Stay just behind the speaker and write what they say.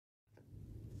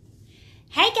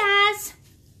Hey guys,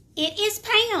 it is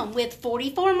Pam with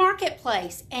 44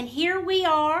 Marketplace, and here we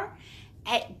are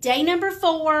at day number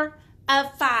 4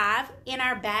 of 5 in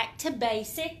our Back to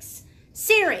Basics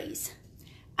series.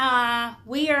 While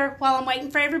I'm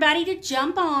waiting for everybody to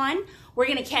jump on, we're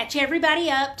going to catch everybody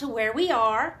up to where we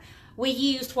are. We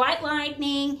used white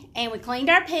lightning and we cleaned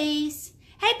our piece.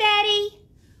 Hey Betty,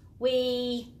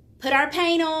 we put our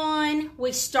paint on.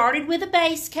 We started with a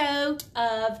base coat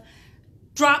of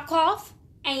drop cloth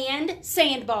and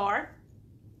sandbar.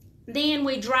 Then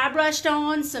we dry brushed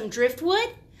on some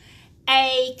driftwood,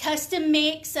 a custom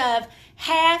mix of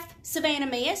half Savannah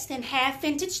Mist and half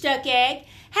vintage duck egg.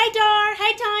 Hey Dar,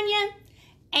 hey Tanya,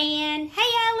 and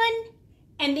hey Ellen.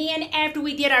 And then after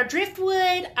we did our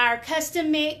driftwood, our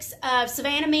custom mix of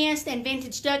Savannah Mist and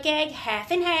vintage duck egg, half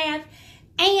and half,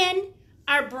 and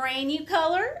our brand new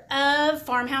color of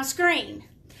farmhouse green.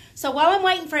 So while I'm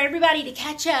waiting for everybody to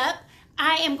catch up,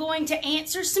 I am going to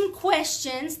answer some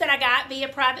questions that I got via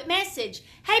private message.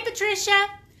 Hey, Patricia.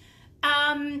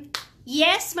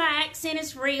 Yes, my accent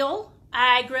is real.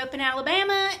 I grew up in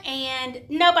Alabama, and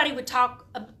nobody would talk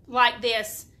like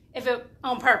this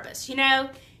on purpose, you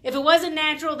know? If it wasn't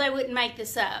natural, they wouldn't make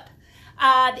this up.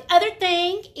 The other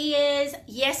thing is,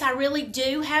 yes, I really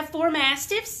do have 4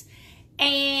 Mastiffs,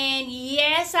 and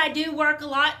yes, I do work a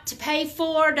lot to pay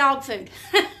for dog food.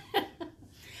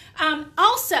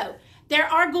 Also, there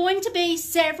are going to be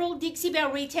several Dixie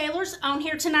Belle retailers on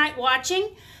here tonight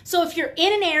watching. So if you're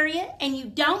in an area and you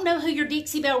don't know who your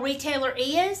Dixie Belle retailer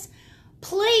is,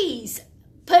 please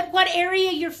put what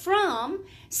area you're from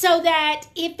so that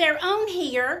if they're on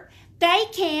here, they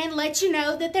can let you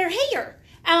know that they're here,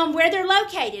 where they're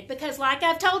located. Because like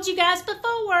I've told you guys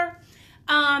before,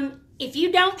 if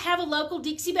you don't have a local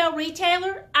Dixie Belle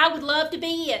retailer, I would love to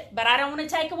be it, but I don't want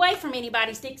to take away from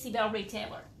anybody's Dixie Belle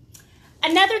retailer.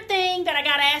 Another thing that I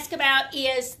got to ask about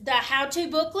is the how-to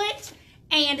booklet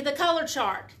and the color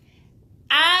chart.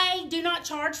 I do not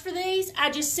charge for these. I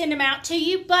just send them out to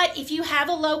you. But if you have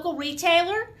a local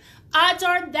retailer, odds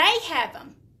are they have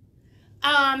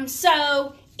them.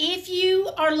 So if you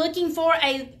are looking for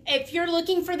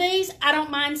these, I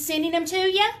don't mind sending them to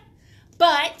you.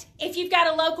 But if you've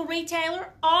got a local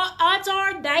retailer, odds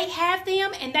are they have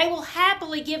them and they will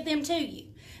happily give them to you.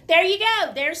 There you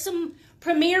go. There's some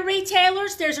premier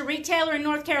retailers. There's a retailer in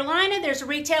North Carolina. There's a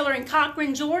retailer in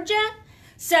Cochran, Georgia.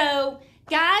 So,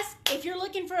 guys, if you're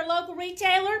looking for a local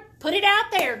retailer, put it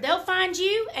out there. They'll find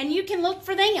you, and you can look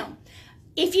for them.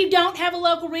 If you don't have a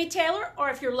local retailer, or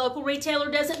if your local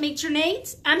retailer doesn't meet your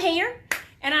needs, I'm here,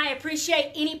 and I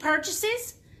appreciate any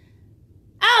purchases.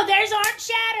 Oh, there's Art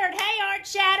Shattered. Hey, Art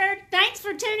Shattered. Thanks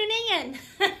for tuning in.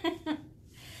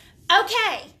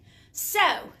 Okay, so,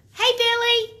 hey,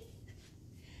 Billy.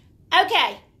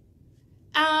 Okay,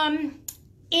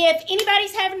 if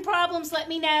anybody's having problems, let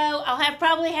me know. I'll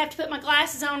probably have to put my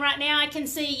glasses on right now. I can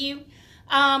see you.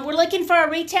 We're looking for a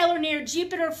retailer near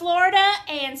Jupiter, Florida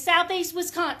and Southeast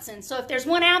Wisconsin. So if there's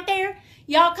one out there,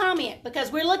 y'all comment because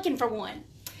we're looking for one.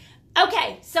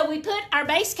 Okay, so we put our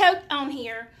base coat on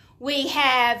here. We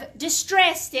have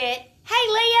distressed it. Hey,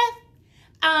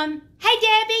 Leah. Hey,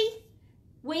 Debbie.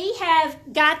 We have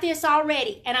got this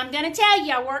already, and I'm going to tell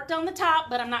you I worked on the top,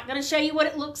 but I'm not going to show you what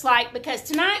it looks like because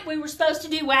tonight we were supposed to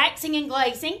do waxing and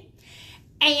glazing,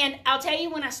 and I'll tell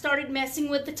you when I started messing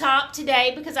with the top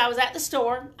today because I was at the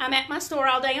store. I'm at my store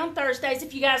all day on Thursdays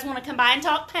if you guys want to come by and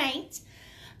talk paint.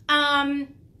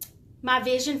 My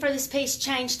vision for this piece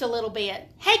changed a little bit.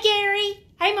 Hey, Gary.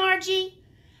 Hey, Margie.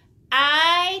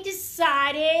 I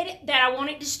decided that I want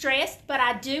it distressed, but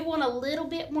I do want a little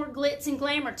bit more glitz and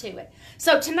glamour to it.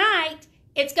 So tonight,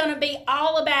 it's going to be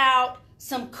all about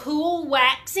some cool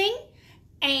waxing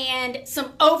and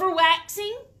some over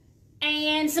waxing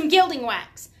and some gilding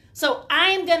wax. So I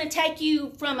am going to take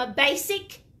you from a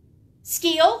basic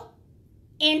skill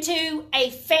into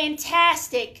a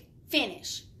fantastic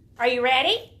finish. Are you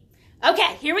ready?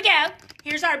 Okay, here we go.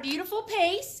 Here's our beautiful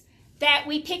piece that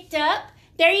we picked up.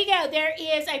 There you go. There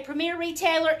is a premier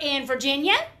retailer in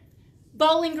Virginia,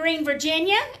 Bowling Green,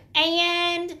 Virginia,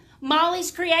 and Molly's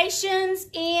Creations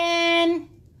in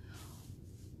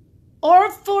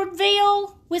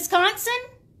Orfordville, Wisconsin.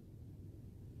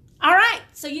 All right,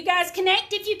 so you guys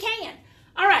connect if you can.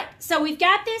 All right, so we've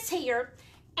got this here,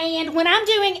 and when I'm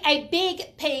doing a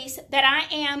big piece that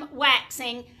I am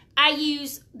waxing, I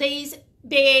use these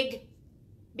big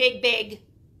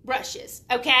brushes,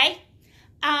 okay?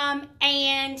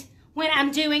 And when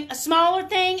I'm doing a smaller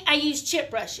thing, I use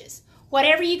chip brushes.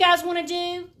 Whatever you guys want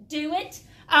to do it.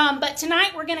 But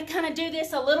tonight we're going to kind of do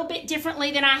this a little bit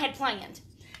differently than I had planned.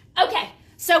 Okay,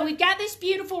 So we've got these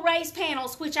beautiful raised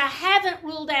panels, which I haven't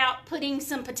ruled out putting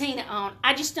some patina on.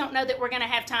 I just don't know that we're going to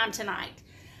have time tonight.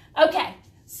 Okay,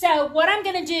 so what I'm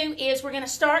going to do is we're going to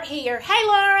start here. Hey,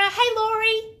 Laura. Hey,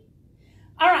 Lori.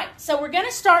 All right, so we're going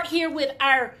to start here with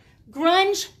our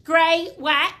grunge gray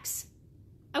wax.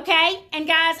 Okay, and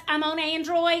guys, I'm on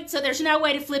Android, so there's no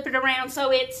way to flip it around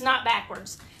so it's not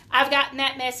backwards. I've gotten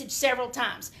that message several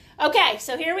times. Okay,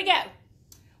 so here we go.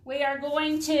 We are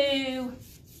going to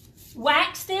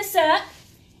wax this up,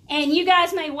 and you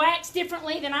guys may wax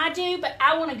differently than I do, but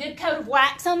I want a good coat of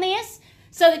wax on this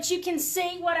so that you can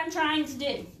see what I'm trying to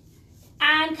do.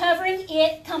 I'm covering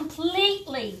it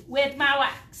completely with my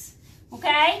wax,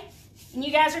 okay? And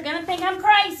you guys are going to think I'm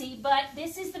crazy, but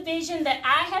this is the vision that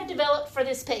I have developed for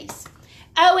this piece.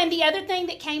 Oh, and the other thing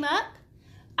that came up,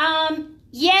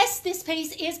 yes, this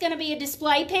piece is going to be a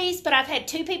display piece, but I've had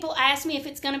 2 people ask me if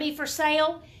it's going to be for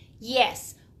sale.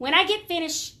 Yes. When I get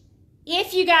finished,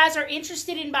 if you guys are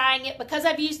interested in buying it, because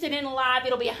I've used it in a live,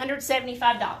 it'll be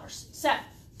 $175. So,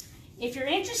 if you're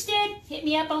interested, hit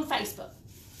me up on Facebook.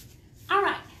 All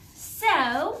right.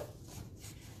 So,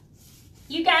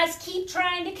 you guys keep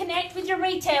trying to connect with your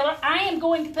retailer. I am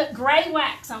going to put gray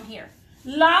wax on here.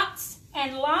 Lots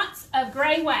and lots of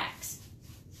gray wax.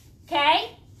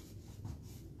 Okay?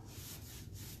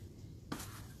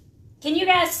 Can you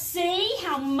guys see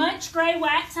how much gray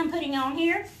wax I'm putting on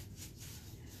here?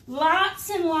 Lots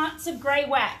and lots of gray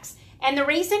wax. And the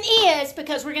reason is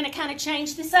because we're going to kind of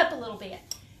change this up a little bit.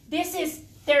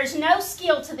 There's no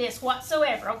skill to this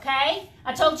whatsoever, okay?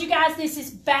 I told you guys this is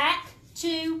back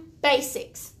to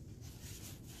basics.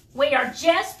 We are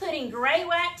just putting gray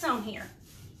wax on here.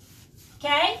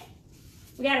 Okay?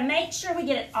 We got to make sure we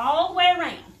get it all the way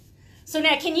around. So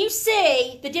now can you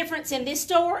see the difference in this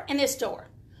door and this door?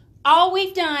 All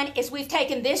we've done is we've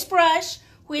taken this brush,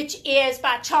 which is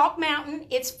by Chalk Mountain.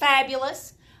 It's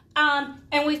fabulous.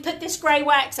 And we've put this gray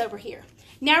wax over here.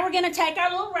 Now we're going to take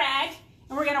our little rag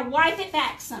and we're going to wipe it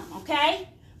back some, okay?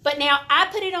 But now I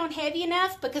put it on heavy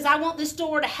enough because I want this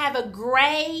door to have a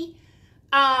gray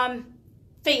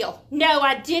feel. No,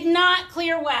 I did not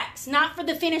clear wax, not for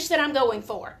the finish that I'm going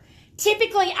for.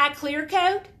 Typically, I clear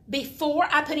coat before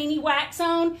I put any wax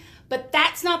on, but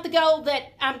that's not the goal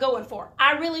that I'm going for.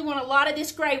 I really want a lot of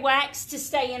this gray wax to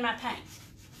stay in my paint.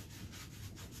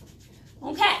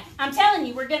 Okay, I'm telling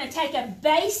you, we're going to take a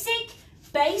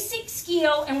basic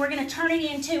skill and we're going to turn it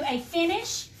into a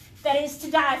finish that is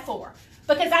to die for.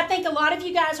 Because I think a lot of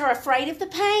you guys are afraid of the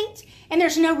paint, and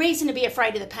there's no reason to be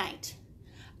afraid of the paint.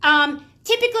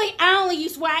 Typically, I only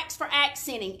use wax for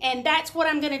accenting, and that's what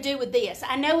I'm going to do with this.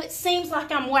 I know it seems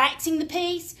like I'm waxing the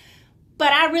piece,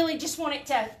 but I really just want it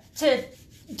to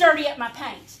dirty up my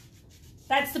paint.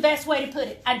 That's the best way to put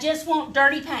it. I just want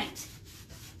dirty paint.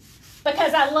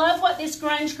 Because I love what this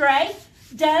grunge gray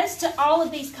does to all of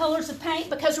these colors of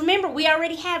paint. Because remember, we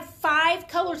already have 5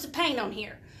 colors of paint on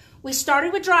here. We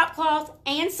started with drop cloth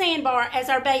and sandbar as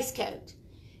our base coat.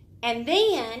 And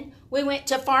then we went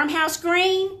to farmhouse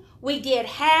green. We did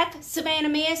half Savannah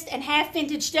Mist and half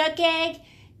vintage duck egg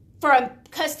for a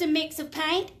custom mix of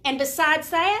paint. And besides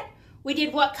that, we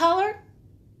did what color?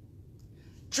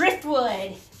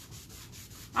 Driftwood.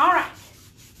 All right.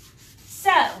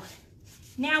 So,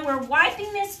 now we're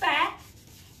wiping this back.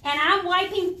 And I'm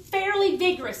wiping fairly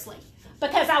vigorously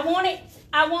because I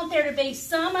want there to be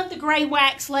some of the gray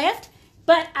wax left,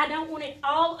 but I don't want it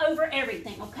all over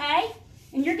everything, okay?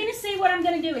 And you're going to see what I'm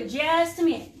going to do in just a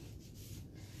minute.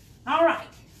 All right.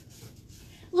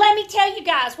 Let me tell you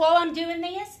guys, while I'm doing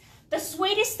this, the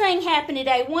sweetest thing happened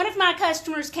today. One of my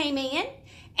customers came in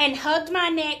and hugged my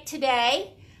neck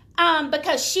today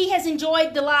because she has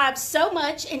enjoyed the live so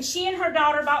much, and she and her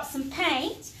daughter bought some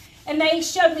paint, and they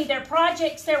showed me their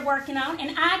projects they're working on,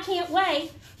 and I can't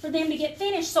wait for them to get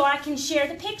finished so I can share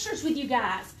the pictures with you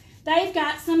guys. They've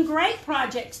got some great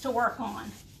projects to work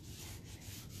on.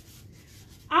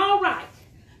 All right.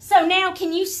 So now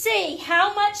can you see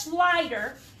how much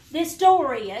lighter this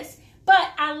door is?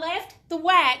 But I left the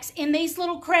wax in these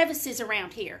little crevices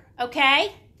around here,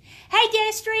 okay? Hey,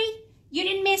 Destry, you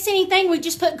didn't miss anything. We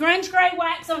just put grunge gray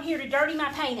wax on here to dirty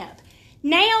my paint up.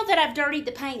 Now that I've dirtied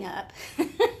the paint up,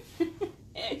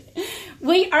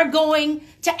 we are going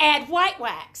to add white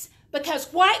wax,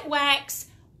 because white wax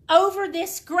over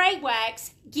this gray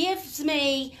wax gives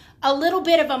me a little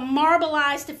bit of a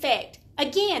marbleized effect.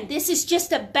 Again, this is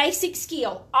just a basic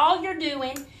skill. All you're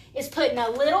doing is putting a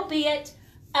little bit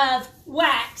of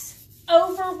wax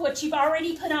over what you've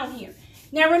already put on here.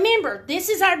 Now remember, this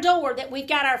is our door that we've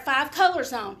got our 5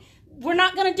 colors on. We're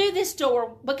not going to do this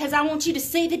door because I want you to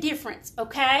see the difference,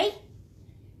 okay?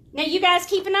 Now, you guys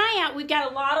keep an eye out. We've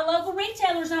got a lot of local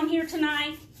retailers on here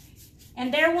tonight,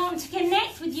 and they're wanting to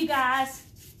connect with you guys.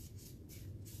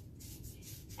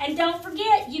 And don't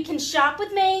forget, you can shop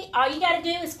with me. All you got to do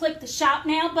is click the Shop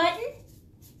Now button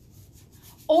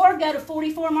or go to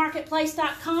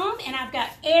 44marketplace.com, and I've got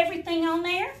everything on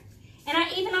there. And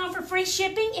I even offer free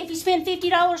shipping if you spend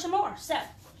 $50 or more. So,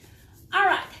 all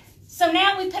right. So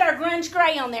now we put our grunge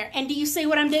gray on there. And do you see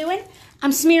what I'm doing?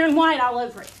 I'm smearing white all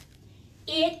over it.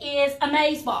 It is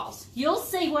amazeballs. You'll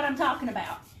see what I'm talking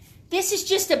about. This is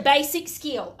just a basic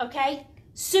skill, okay?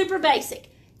 Super basic.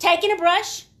 Taking a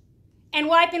brush and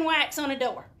wiping wax on a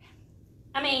door.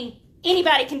 I mean,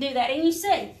 anybody can do that. And you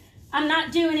see, I'm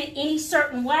not doing it any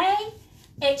certain way.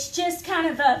 It's just kind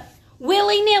of a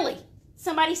willy-nilly.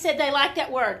 Somebody said they like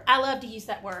that word. I love to use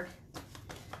that word.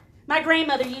 My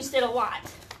grandmother used it a lot.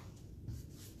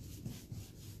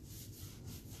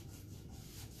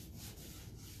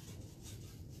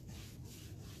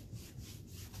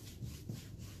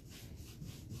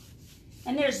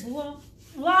 And there's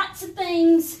lots of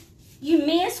things you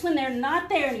miss when they're not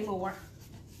there anymore.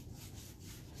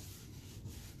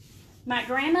 My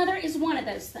grandmother is one of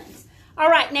those things. All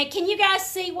right, now can you guys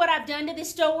see what I've done to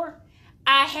this door?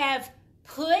 I have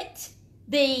put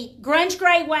the grunge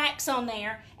gray wax on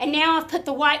there, and now I've put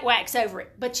the white wax over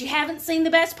it. But you haven't seen the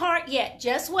best part yet.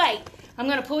 Just wait. I'm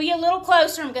going to pull you a little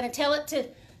closer. I'm going to tell it to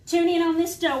tune in on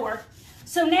this door.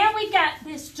 So now we've got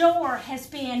this door has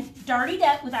been dirtied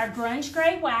up with our grunge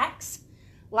gray wax.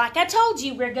 Like I told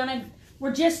you,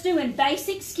 we're just doing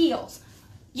basic skills.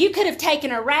 You could have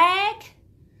taken a rag.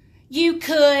 You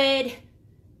could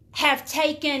have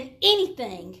taken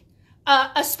anything.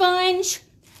 A sponge.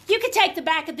 You could take the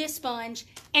back of this sponge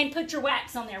and put your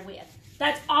wax on there with.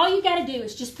 That's all you got to do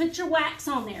is just put your wax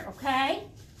on there, okay?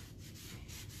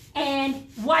 And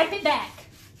wipe it back.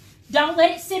 Don't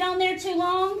let it sit on there too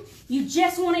long. You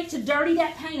just want it to dirty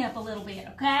that paint up a little bit,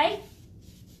 okay?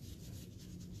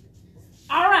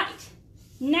 All right.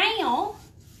 Now,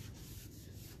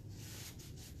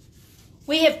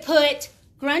 we have put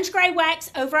grunge gray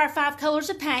wax over our 5 colors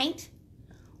of paint.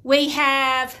 We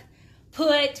have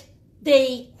put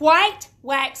the white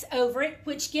wax over it,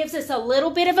 which gives us a little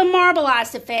bit of a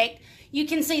marbleized effect. You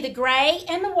can see the gray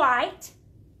and the white.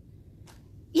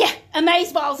 Yeah,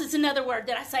 amazeballs is another word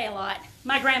that I say a lot.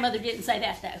 My grandmother didn't say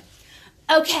that,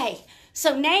 though. Okay,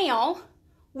 so now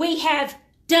we have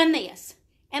done this.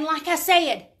 And like I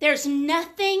said, there's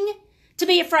nothing to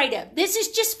be afraid of. This is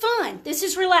just fun. This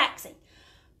is relaxing.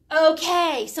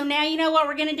 Okay, so now you know what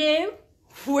we're going to do?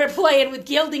 We're playing with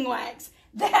gilding wax.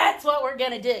 That's what we're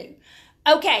going to do.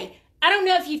 Okay, I don't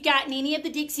know if you've gotten any of the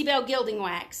Dixie Belle gilding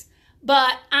wax,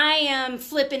 but I am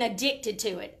flipping addicted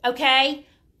to it, okay?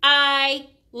 I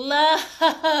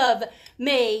love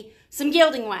me some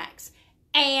gilding wax,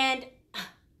 and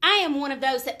I am one of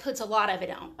those that puts a lot of it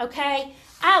on, okay?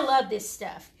 I love this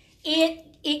stuff.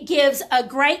 It gives a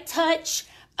great touch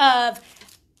of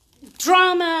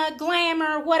drama,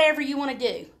 glamour, whatever you want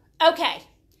to do. Okay.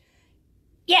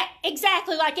 Yeah,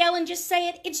 exactly like Ellen just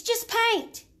said, it's just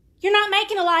paint. You're not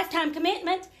making a lifetime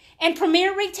commitment, and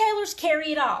premier retailers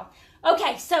carry it all.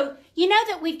 Okay, so you know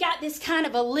that we've got this kind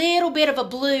of a little bit of a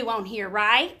blue on here,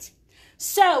 right?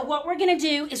 So what we're going to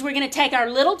do is we're going to take our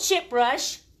little chip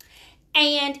brush,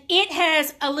 and it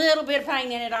has a little bit of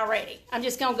paint in it already. I'm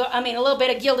just going to a little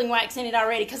bit of gilding wax in it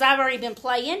already because I've already been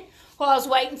playing while I was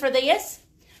waiting for this.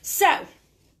 So,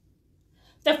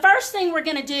 the first thing we're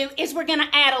going to do is we're going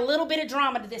to add a little bit of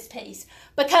drama to this piece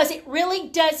because it really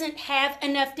doesn't have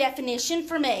enough definition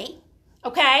for me,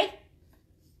 okay?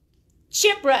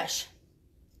 Chip brush.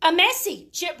 A messy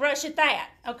chip brush at that,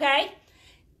 okay?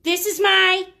 This is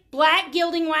my black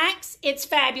gilding wax. It's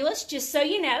fabulous, just so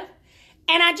you know.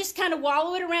 And I just kind of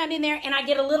wallow it around in there and I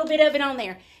get a little bit of it on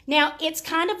there. Now, it's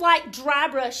kind of like dry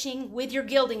brushing with your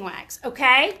gilding wax,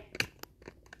 okay?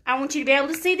 I want you to be able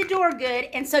to see the door good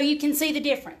and so you can see the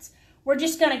difference. We're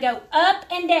just going to go up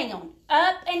and down,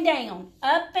 up and down,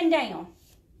 up and down.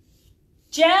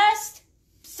 Just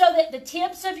so that the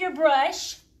tips of your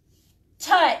brush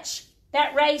touch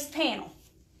that raised panel.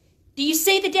 Do you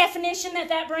see the definition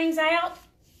that brings out?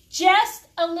 Just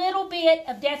a little bit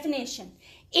of definition.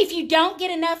 If you don't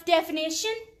get enough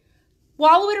definition,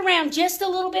 wallow it around just a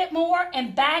little bit more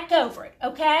and back over it,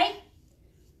 okay?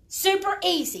 Super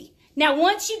easy. Now,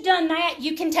 once you've done that,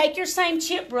 you can take your same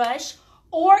chip brush,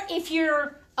 or if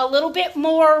you're a little bit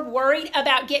more worried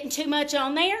about getting too much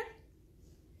on there,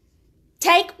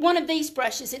 take one of these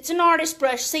brushes. It's an artist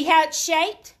brush. See how it's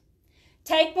shaped?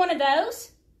 Take one of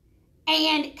those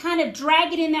and kind of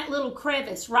drag it in that little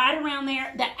crevice right around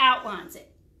there that outlines it.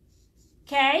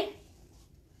 Okay?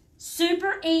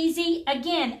 Super easy.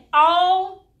 Again,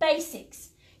 all basics.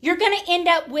 You're going to end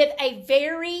up with a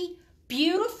very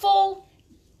beautiful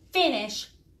finish,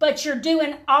 but you're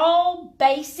doing all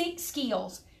basic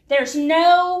skills. There's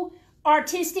no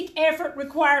artistic effort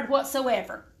required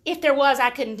whatsoever. If there was, I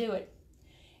couldn't do it.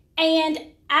 And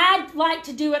I'd like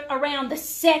to do it around the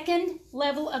second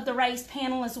level of the raised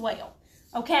panel as well,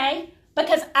 okay?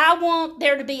 Because I want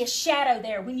there to be a shadow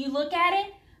there. When you look at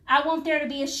it, I want there to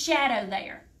be a shadow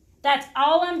there. That's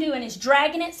all I'm doing is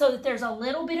dragging it so that there's a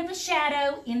little bit of a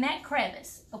shadow in that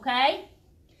crevice, okay?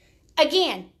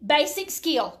 Again, basic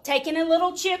skill. Taking a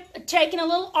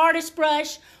little artist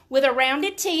brush with a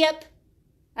rounded tip.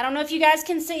 I don't know if you guys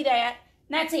can see that.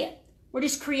 And that's it. We're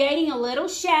just creating a little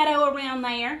shadow around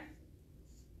there.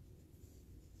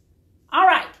 All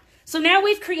right. So now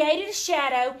we've created a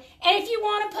shadow. And if you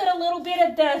want to put a little bit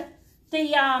of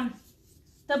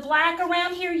the black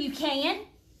around here, you can.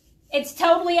 It's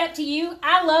totally up to you.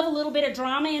 I love a little bit of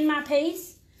drama in my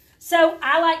piece. So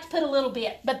I like to put a little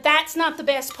bit, but that's not the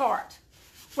best part.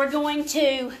 We're going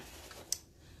to,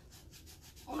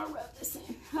 I want to rub this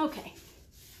in. Okay.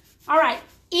 All right.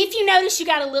 If you notice you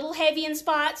got a little heavy in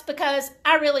spots, because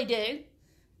I really do.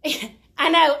 I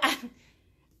know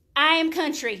I am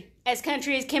country as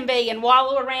can be, and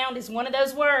wallow around is one of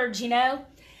those words, you know.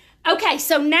 Okay,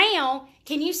 so now,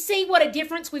 can you see what a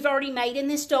difference we've already made in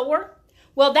this door?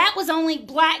 Well, that was only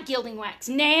black gilding wax.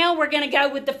 Now we're going to go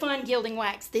with the fun gilding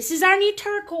wax. This is our new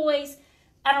turquoise.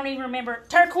 I don't even remember.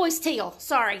 Turquoise teal.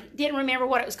 Sorry. Didn't remember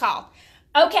what it was called.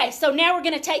 Okay, so now we're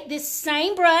going to take this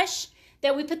same brush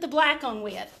that we put the black on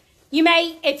with. You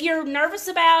may, if you're nervous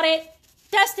about it,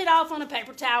 dust it off on a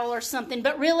paper towel or something.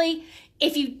 But really,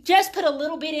 if you just put a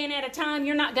little bit in at a time,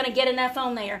 you're not going to get enough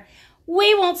on there.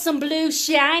 We want some blue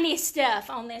shiny stuff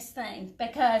on this thing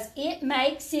because it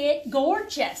makes it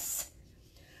gorgeous.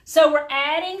 So we're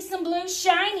adding some blue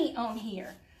shiny on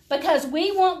here because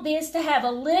we want this to have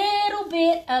a little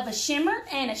bit of a shimmer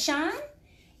and a shine,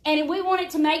 and we want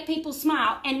it to make people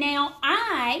smile. And now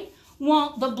I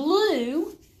want the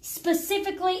blue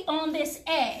specifically on this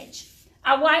edge.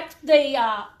 I wiped the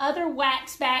other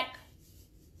wax back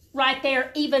right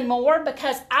there even more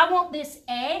because I want this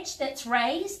edge that's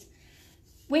raised.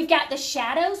 We've got the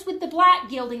shadows with the black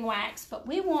gilding wax, but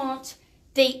we want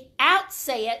the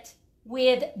outset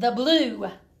with the blue.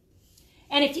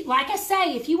 And if you, like I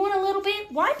say, if you want a little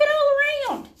bit, wipe it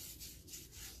all around.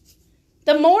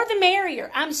 The more the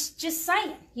merrier. I'm just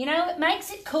saying, you know, it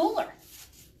makes it cooler.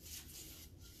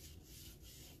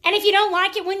 And if you don't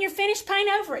like it when you're finished, paint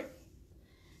over it.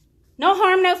 No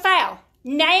harm, no foul.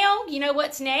 Now, you know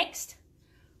what's next?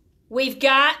 We've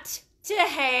got to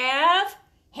have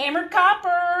hammered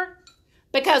copper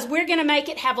because we're going to make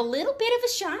it have a little bit of a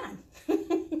shine.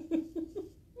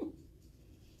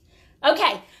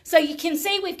 Okay, so you can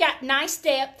see we've got nice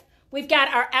depth. We've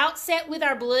got our outset with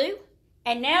our blue.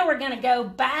 And now we're going to go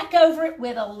back over it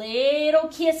with a little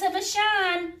kiss of a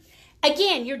shine.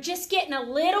 Again, you're just getting a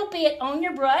little bit on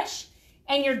your brush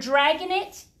and you're dragging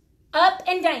it up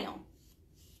and down.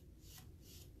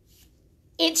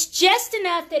 It's just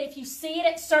enough that if you see it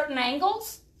at certain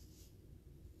angles,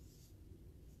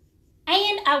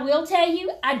 and I will tell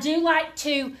you, I do like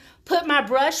to put my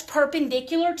brush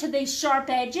perpendicular to these sharp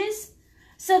edges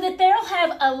so that they'll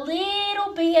have a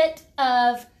little bit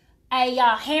of a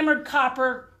hammered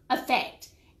copper effect.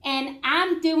 And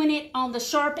I'm doing it on the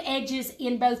sharp edges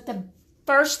in both the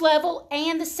first level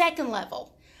and the second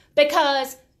level.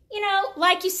 Because, you know,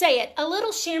 like you said, a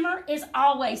little shimmer is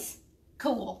always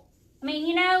cool. I mean,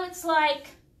 you know, it's like,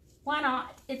 why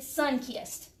not? It's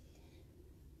sun-kissed.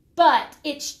 But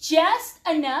it's just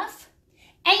enough.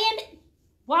 And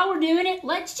while we're doing it,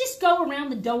 let's just go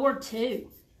around the door too.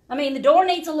 I mean, the door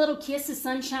needs a little kiss of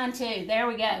sunshine too. There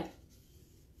we go.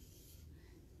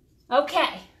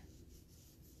 Okay.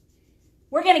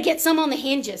 We're going to get some on the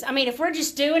hinges. I mean, if we're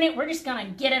just doing it, we're just going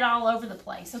to get it all over the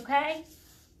place, okay?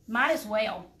 Might as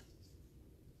well.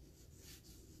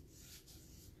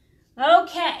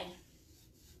 Okay.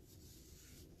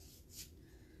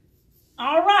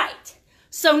 All right.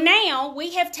 So now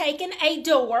we have taken a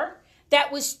door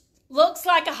that looks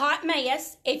like a hot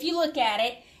mess. If you look at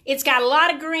it, it's got a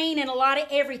lot of green and a lot of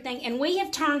everything, and we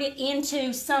have turned it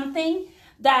into something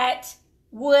that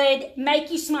would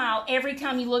make you smile every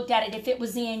time you looked at it. If it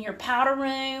was in your powder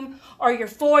room or your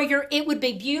foyer, it would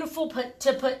be beautiful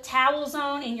to put towels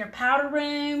on in your powder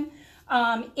room.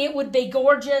 It would be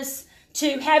gorgeous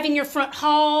to have in your front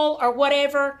hall or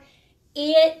whatever.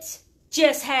 It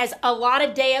just has a lot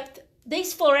of depth.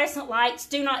 These fluorescent lights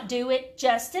do not do it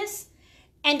justice.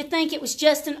 And to think it was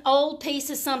just an old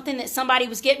piece of something that somebody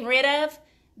was getting rid of,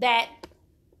 that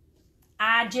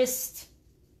I just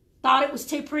thought it was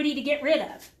too pretty to get rid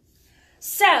of.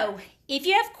 So, if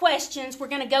you have questions, we're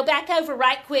going to go back over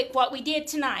right quick what we did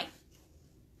tonight.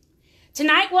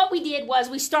 Tonight what we did was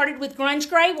we started with grunge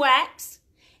gray wax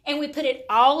and we put it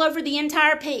all over the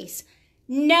entire piece.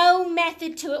 No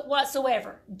method to it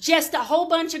whatsoever. Just a whole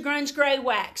bunch of grunge gray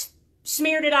wax.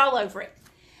 Smeared it all over it.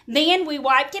 Then we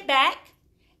wiped it back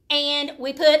and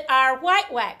we put our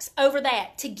white wax over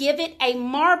that to give it a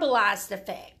marbleized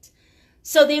effect.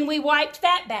 So then we wiped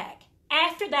that back.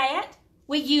 After that,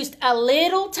 we used a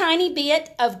little tiny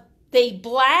bit of the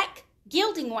black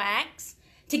gilding wax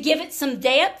to give it some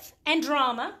depth and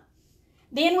drama.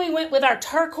 Then we went with our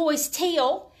turquoise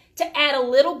teal to add a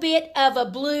little bit of a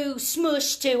blue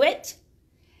smush to it.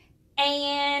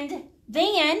 And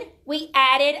then we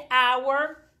added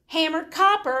our hammered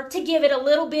copper to give it a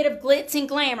little bit of glitz and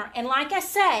glamour. And like I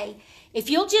say, if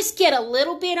you'll just get a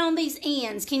little bit on these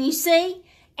ends, can you see?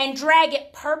 And drag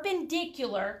it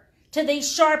perpendicular to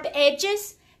these sharp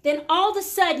edges, then all of a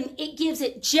sudden it gives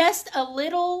it just a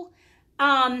little,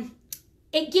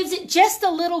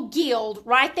 gild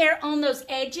right there on those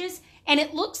edges. And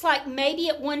it looks like maybe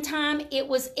at one time it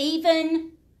was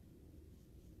even,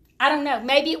 I don't know,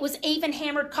 maybe it was even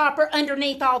hammered copper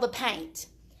underneath all the paint.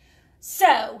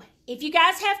 So, if you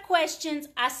guys have questions,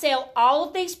 I sell all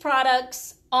of these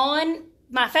products on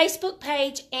my Facebook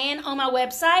page and on my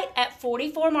website at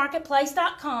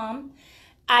 44marketplace.com.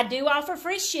 I do offer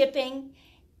free shipping.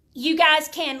 You guys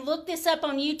can look this up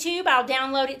on YouTube. I'll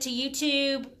download it to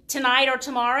YouTube tonight or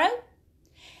tomorrow.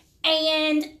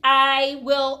 And I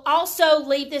will also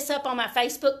leave this up on my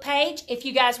Facebook page. If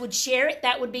you guys would share it,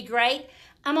 that would be great.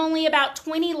 I'm only about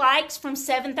 20 likes from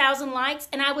 7,000 likes,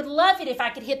 and I would love it if I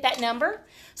could hit that number.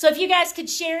 So if you guys could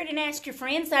share it and ask your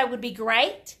friends, that would be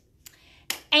great.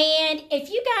 And if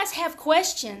you guys have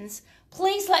questions,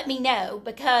 please let me know,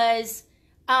 because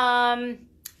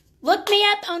look me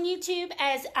up on YouTube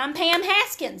as I'm Pam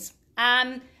Haskins.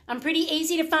 I'm pretty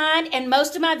easy to find, and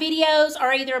most of my videos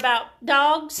are either about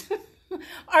dogs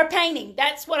or painting.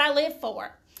 That's what I live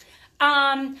for.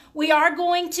 We are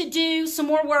going to do some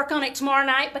more work on it tomorrow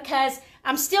night, because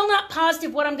I'm still not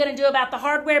positive what I'm going to do about the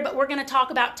hardware, but we're going to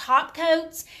talk about top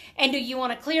coats. And do you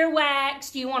want a clear wax?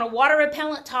 Do you want a water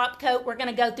repellent top coat? We're going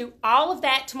to go through all of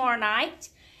that tomorrow night.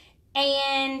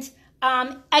 And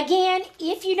again,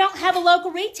 if you don't have a local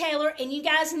retailer and you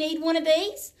guys need one of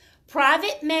these,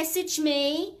 private message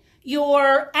me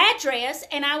your address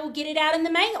and I will get it out in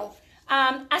the mail.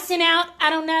 I sent out,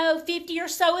 I don't know, 50 or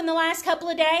so in the last couple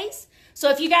of days. So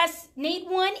if you guys need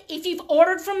one, if you've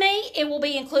ordered from me, it will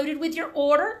be included with your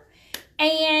order.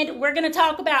 And we're going to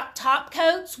talk about top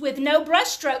coats with no brush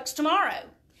strokes tomorrow.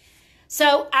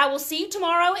 So I will see you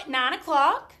tomorrow at 9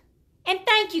 o'clock. And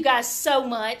thank you guys so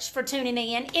much for tuning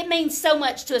in. It means so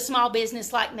much to a small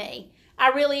business like me. I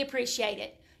really appreciate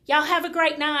it. Y'all have a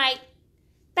great night.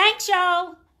 Thanks,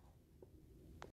 y'all.